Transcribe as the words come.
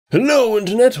Hello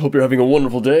internet, hope you're having a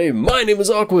wonderful day. My name is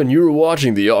Aqua and you're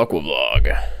watching the Aqua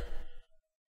vlog.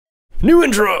 New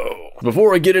intro!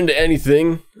 Before I get into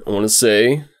anything, I want to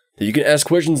say that you can ask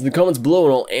questions in the comments below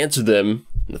and I'll answer them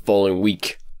in the following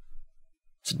week.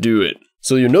 So do it.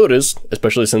 So you'll notice,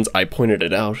 especially since I pointed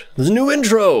it out, there's a new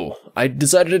intro! I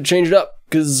decided to change it up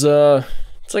because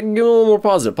it's like give it a little more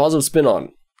positive spin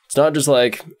on. It's not just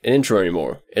like an intro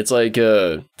anymore. It's like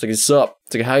a sup.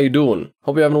 It's like, how you doing?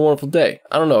 Hope you're having a wonderful day.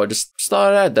 I don't know, I just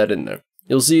thought I'd add that in there.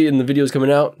 You'll see in the videos coming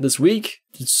out this week,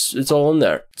 it's all in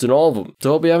there. It's in all of them.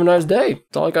 So hope you have a nice day.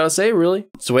 That's all I gotta say, really.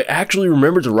 So I actually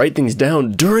remembered to write things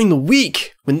down during the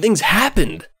week when things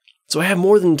happened. So I have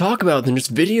more than to talk about than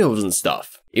just videos and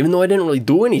stuff. Even though I didn't really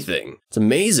do anything. It's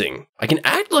amazing. I can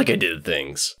act like I did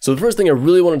things. So the first thing I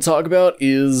really want to talk about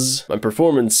is my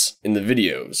performance in the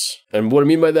videos. And what I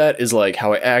mean by that is like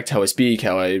how I act, how I speak,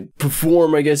 how I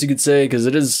perform, I guess you could say, because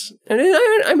it is, and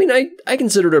I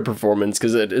consider it a performance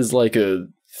because it is like a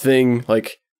thing,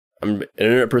 like I'm an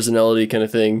internet personality kind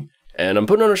of thing, and I'm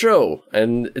putting on a show,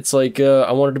 and it's like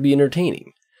I wanted to be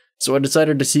entertaining. So I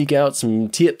decided to seek out some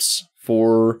tips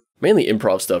for mainly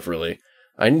improv stuff, really.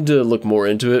 I need to look more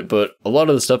into it, but a lot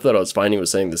of the stuff that I was finding was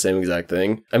saying the same exact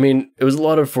thing. I mean, it was a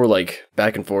lot of for like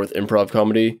back and forth improv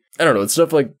comedy. I don't know, it's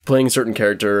stuff like playing a certain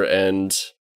character and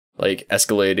like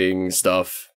escalating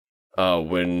stuff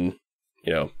when,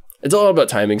 you know, it's all about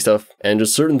timing stuff and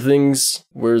just certain things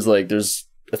where it's like there's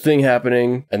a thing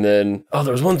happening and then, oh,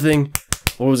 there was one thing,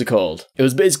 what was it called? It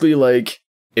was basically like,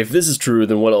 if this is true,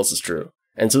 then what else is true?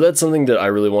 And so that's something that I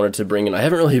really wanted to bring in. I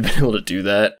haven't really been able to do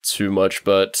that too much,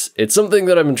 but it's something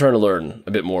that I've been trying to learn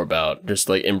a bit more about, just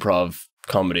like improv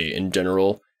comedy in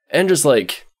general, and just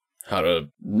like how to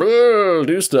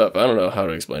do stuff. I don't know how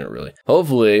to explain it really.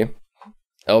 Hopefully,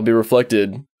 I'll be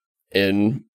reflected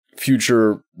in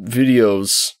future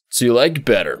videos so you like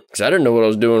better, because I didn't know what I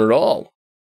was doing at all.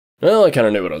 Well, I kind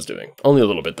of knew what I was doing. Only a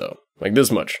little bit though, like this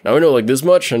much. Now I know like this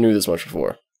much, I knew this much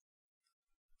before.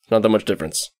 Not that much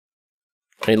difference.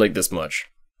 I need like this much.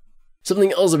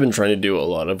 Something else I've been trying to do a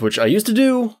lot of, which I used to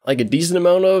do like a decent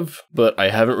amount of, but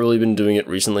I haven't really been doing it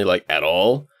recently like at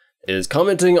all, is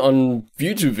commenting on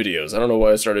YouTube videos. I don't know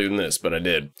why I started doing this, but I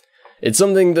did. It's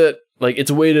something that, like,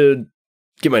 it's a way to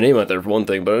get my name out there for one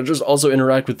thing, but I just also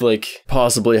interact with, like,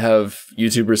 possibly have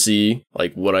YouTubers see,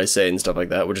 like, what I say and stuff like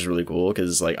that, which is really cool,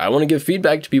 because, like, I want to give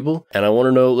feedback to people, and I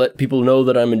want to let people know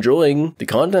that I'm enjoying the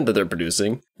content that they're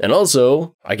producing, and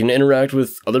also, I can interact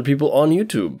with other people on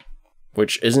YouTube,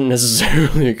 which isn't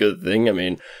necessarily a good thing. I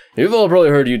mean, you've all probably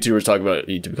heard YouTubers talk about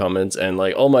YouTube comments, and,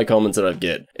 like, all my comments that I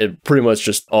get, it pretty much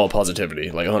just all positivity,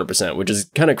 like 100%, which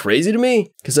is kind of crazy to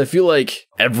me, because I feel like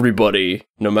everybody,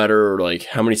 no matter, like,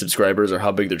 how many subscribers or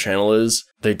how big their channel is,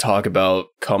 they talk about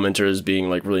commenters being,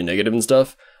 like, really negative and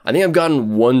stuff. I think I've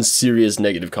gotten one serious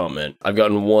negative comment. I've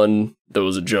gotten one that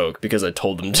was a joke, because I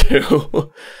told them to.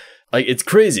 Like, it's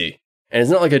crazy. And it's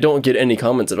not like I don't get any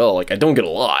comments at all. Like, I don't get a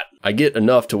lot. I get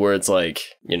enough to where it's like,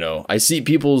 you know, I see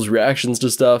people's reactions to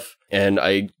stuff and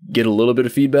I get a little bit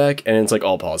of feedback and it's like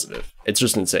all positive. It's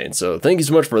just insane. So thank you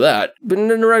so much for that. Been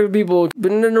interacting with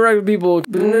people,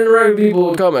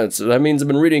 comments. That means I've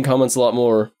been reading comments a lot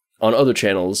more on other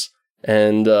channels.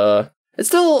 And it's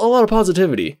still a lot of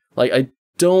positivity. Like, I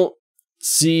don't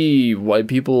see why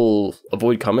people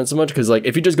avoid comments so much, because like,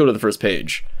 if you just go to the first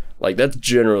page, like, that's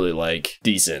generally, like,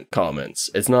 decent comments.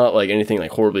 It's not, like, anything,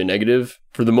 like, horribly negative.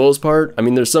 For the most part, I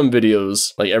mean, there's some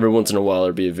videos, like, every once in a while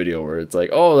there'll be a video where it's like,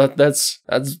 oh, that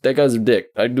guy's a dick.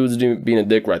 That dude's being a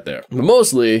dick right there. But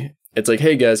mostly, it's like,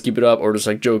 hey, guys, keep it up, or just,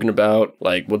 like, joking about,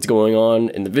 like, what's going on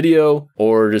in the video,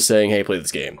 or just saying, hey, play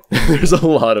this game. There's a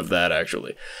lot of that,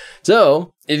 actually.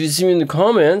 So, if you see me in the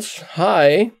comments,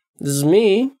 hi, this is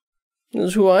me. This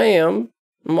is who I am.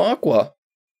 I'm Aqua.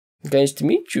 Nice to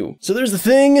meet you. So there's the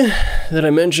thing that I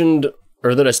mentioned,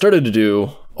 or that I started to do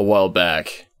a while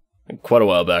back, quite a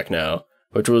while back now,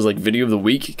 which was like video of the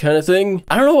week kind of thing.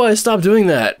 I don't know why I stopped doing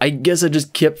that. I guess I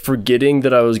just kept forgetting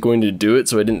that I was going to do it,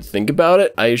 so I didn't think about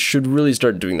it. I should really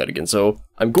start doing that again. So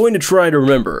I'm going to try to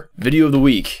remember video of the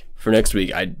week for next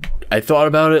week. I thought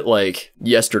about it like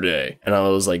yesterday, and I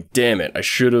was like, damn it, I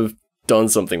should have done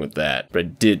something with that, but I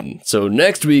didn't. So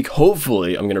next week,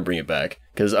 hopefully, I'm gonna bring it back,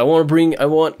 because I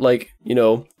want, like, you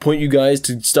know, point you guys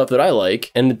to stuff that I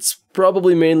like, and it's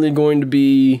probably mainly going to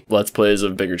be Let's Plays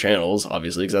of bigger channels,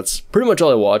 obviously, because that's pretty much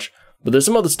all I watch, but there's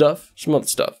some other stuff.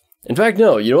 In fact,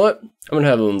 no, you know what? I'm gonna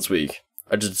have one this week.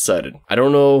 I just decided. I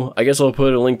don't know, I guess I'll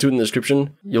put a link to it in the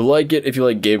description. You'll like it if you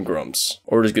like Game Grumps,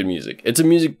 or just good music. It's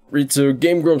a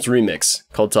Game Grumps remix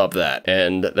called Top That,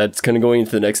 and that's kind of going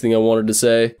into the next thing I wanted to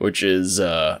say, which is,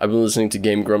 I've been listening to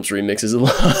Game Grumps remixes a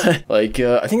lot. Like,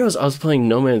 I think I was playing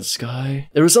No Man's Sky.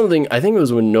 There was something, I think it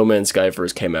was when No Man's Sky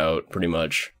first came out, pretty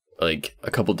much, like,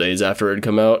 a couple days after it had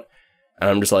come out. And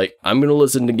I'm just like, I'm gonna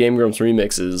listen to Game Grumps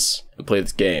remixes and play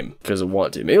this game, because I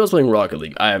want to. Maybe I was playing Rocket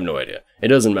League, I have no idea. It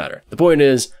doesn't matter. The point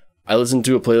is, I listened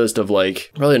to a playlist of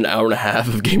like, probably an hour and a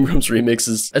half of Game Grumps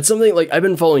remixes. It's something, like, I've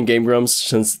been following Game Grumps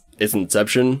since its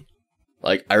inception.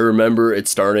 Like, I remember it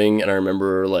starting, and I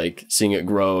remember, like, seeing it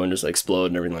grow and just, like, explode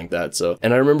and everything like that, so.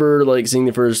 And I remember, like, seeing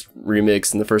the first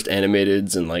remix and the first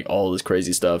animateds and, like, all this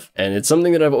crazy stuff. And it's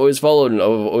something that I've always followed and I've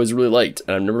always really liked,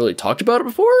 and I've never really talked about it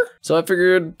before. So I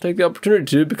figured I'd take the opportunity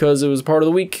to, because it was part of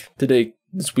the week today.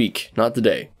 This week, not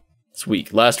today. This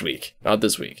week. Last week. Not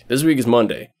this week. This week is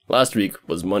Monday. Last week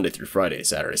was Monday through Friday,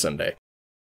 Saturday, Sunday.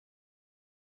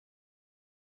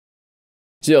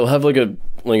 So yeah, I'll have, like, a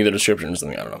link in the description or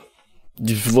something, I don't know.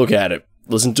 Just look at it,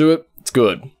 listen to it, it's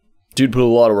good. Dude put a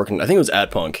lot of work in, I think it was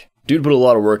AdPunk. Dude put a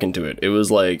lot of work into it. It was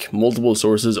like multiple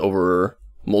sources over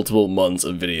multiple months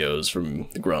of videos from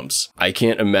the Grumps. I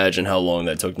can't imagine how long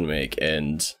that took to make,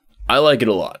 and I like it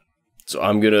a lot. So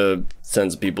I'm gonna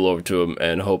send some people over to him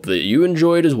and hope that you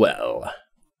enjoy it as well.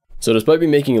 So despite me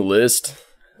making a list,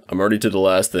 I'm already to the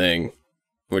last thing,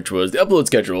 which was the upload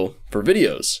schedule for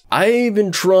videos. I've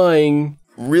been trying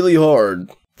really hard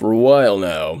for a while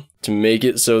now to make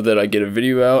it so that I get a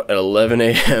video out at 11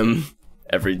 a.m.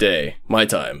 every day, my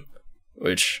time.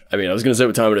 Which, I mean, I was gonna say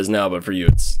what time it is now, but for you,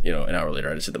 it's, you know, an hour later.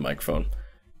 I just hit the microphone.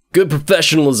 Good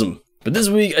professionalism. But this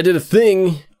week, I did a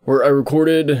thing where I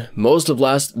recorded most of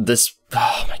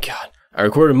oh my god. I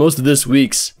recorded most of this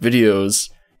week's videos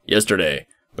yesterday,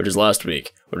 which is last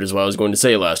week, which is what I was going to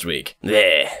say last week.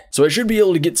 Bleh. So I should be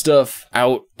able to get stuff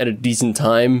out at a decent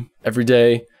time every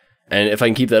day, and if I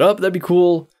can keep that up, that'd be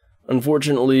cool.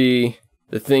 Unfortunately,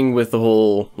 the thing with the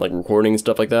whole, like, recording and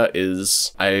stuff like that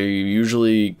is I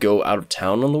usually go out of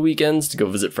town on the weekends to go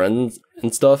visit friends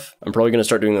and stuff. I'm probably gonna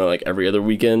start doing that, like, every other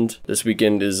weekend. This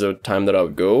weekend is a time that I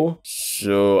would go,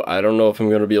 so I don't know if I'm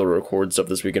gonna be able to record stuff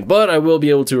this weekend, but I will be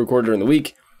able to record during the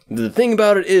week. The thing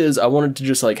about it is I wanted to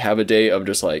just, like, have a day of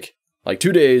just, like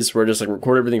 2 days where I just, like,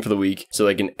 record everything for the week so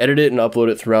I can edit it and upload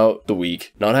it throughout the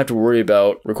week, not have to worry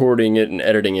about recording it and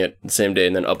editing it the same day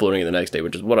and then uploading it the next day,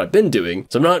 which is what I've been doing.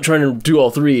 So I'm not trying to do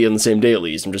all 3 on the same day at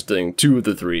least, I'm just doing 2 of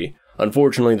the 3.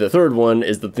 Unfortunately, the third one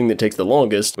is the thing that takes the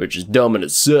longest, which is dumb and it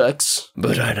sucks,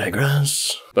 but I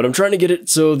digress. But I'm trying to get it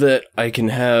so that I can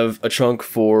have a chunk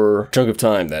of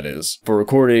time, that is, for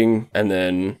recording and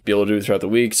then be able to do it throughout the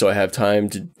week so I have time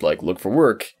to, like, look for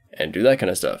work and do that kind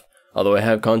of stuff. Although I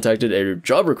have contacted a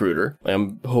job recruiter,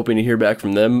 I'm hoping to hear back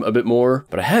from them a bit more,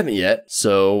 but I haven't yet,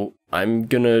 so I'm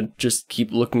gonna just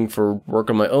keep looking for work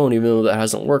on my own, even though that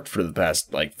hasn't worked for the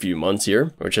past, like, few months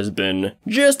here, which has been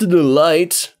just a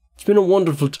delight. It's been a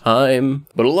wonderful time.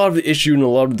 But a lot of the issue and a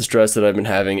lot of the stress that I've been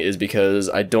having is because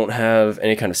I don't have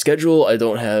any kind of schedule, I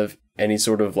don't have any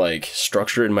sort of, like,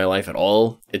 structure in my life at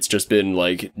all. It's just been,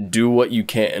 like, do what you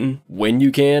can, when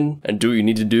you can, and do what you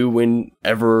need to do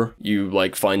whenever you,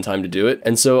 like, find time to do it.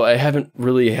 And so I haven't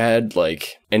really had,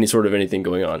 like, any sort of anything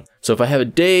going on. So if I have a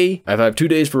day, if I have 2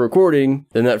 days for recording,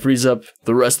 then that frees up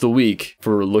the rest of the week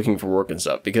for looking for work and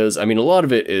stuff. Because, I mean, a lot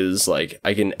of it is, like,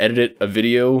 I can edit a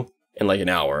video in, like, an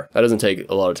hour. That doesn't take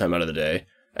a lot of time out of the day.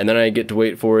 And then I get to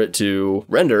wait for it to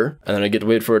render, and then I get to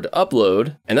wait for it to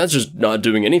upload, and that's just not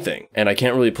doing anything. And I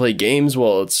can't really play games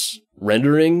while it's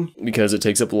rendering, because it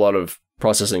takes up a lot of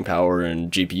processing power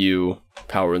and GPU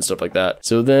power and stuff like that.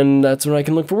 So then that's when I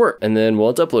can look for work. And then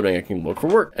while it's uploading, I can look for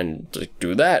work and just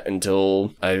do that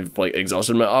until I've, like,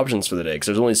 exhausted my options for the day. Because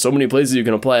there's only so many places you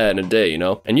can apply at in a day, you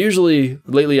know? And usually,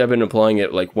 lately, I've been applying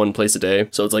at, like, 1 place a day.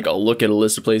 So it's like, I'll look at a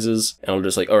list of places and I'll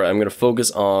just, like, all right, I'm going to focus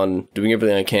on doing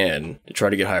everything I can to try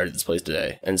to get hired at this place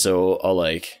today. And so I'll,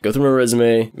 like, go through my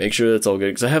resume, make sure that's all good.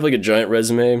 Because I have, like, a giant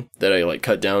resume that I, like,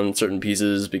 cut down certain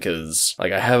pieces because,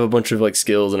 like, I have a bunch of, like,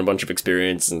 skills and a bunch of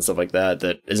experience and stuff like that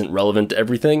that isn't relevant to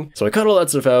everything. So I cut all that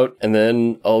stuff out, and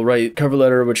then I'll write cover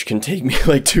letter, which can take me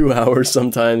like 2 hours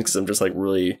sometimes because I'm just, like,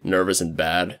 really nervous and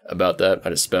bad about that.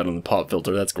 I just spat on the pop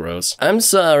filter. That's gross. I'm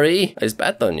sorry. I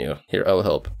spat on you. Here, I'll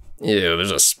help. Ew,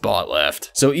 there's a spot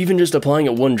left. So even just applying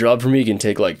at one job for me can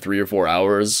take like 3 or 4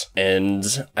 hours. And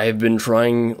I've been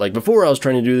trying, like, before I was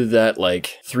trying to do that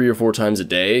like 3 or 4 times a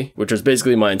day, which was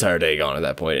basically my entire day gone at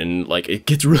that point. And, like, it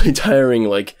gets really tiring,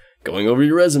 like, going over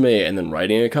your resume and then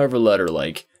writing a cover letter,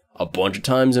 like, a bunch of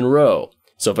times in a row.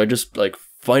 So if I just, like,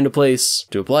 find a place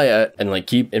to apply at and like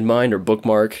keep in mind or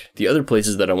bookmark the other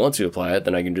places that I want to apply at,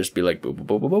 then I can just be like boop, boop,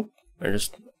 boop, boop, boop, and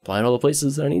just apply at all the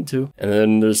places that I need to. And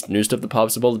then there's new stuff that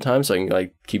pops up all the time, so I can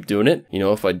like keep doing it. You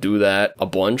know, if I do that a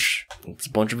bunch, it's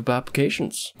a bunch of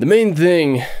applications. The main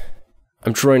thing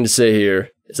I'm trying to say here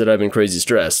is that I've been crazy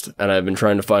stressed, and I've been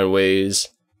trying to find ways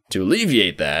to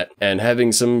alleviate that, and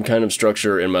having some kind of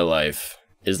structure in my life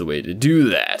is the way to do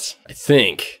that, I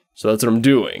think. So that's what I'm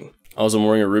doing. Also, I'm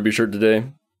wearing a Ruby shirt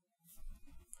today.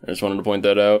 I just wanted to point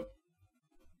that out.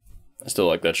 I still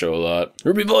like that show a lot.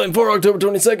 Ruby Volume 4, October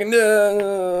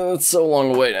 22nd. It's so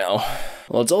long away now.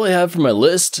 Well, it's all I have for my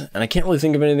list, and I can't really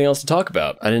think of anything else to talk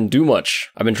about. I didn't do much.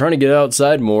 I've been trying to get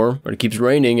outside more, but it keeps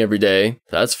raining every day.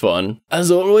 That's fun. As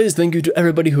always, thank you to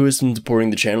everybody who has been supporting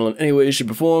the channel in any way,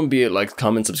 shape, or form, be it likes,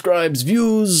 comments, subscribes,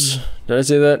 views. Did I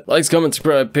say that? Likes, comments,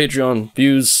 subscribe, Patreon,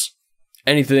 views,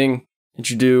 anything that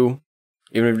you do,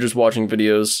 even if you're just watching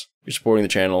videos, you're supporting the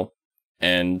channel.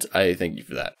 And I thank you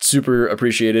for that. Super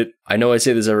appreciate it. I know I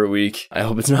say this every week. I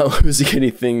hope it's not losing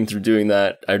anything through doing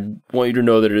that. I want you to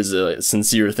know that it is a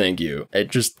sincere thank you.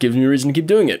 It just gives me a reason to keep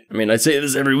doing it. I mean, I say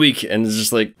this every week, and it's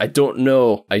just like, I don't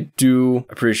know. I do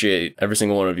appreciate every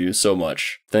single one of you so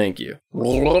much. Thank you.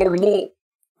 That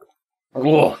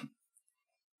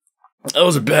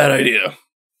was a bad idea.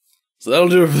 So that'll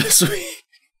do it for this week.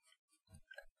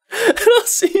 And I'll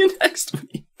see you next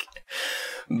week.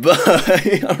 Bye.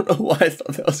 I don't know why I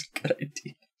thought that was a good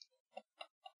idea.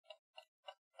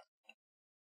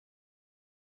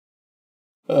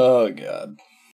 Oh, God.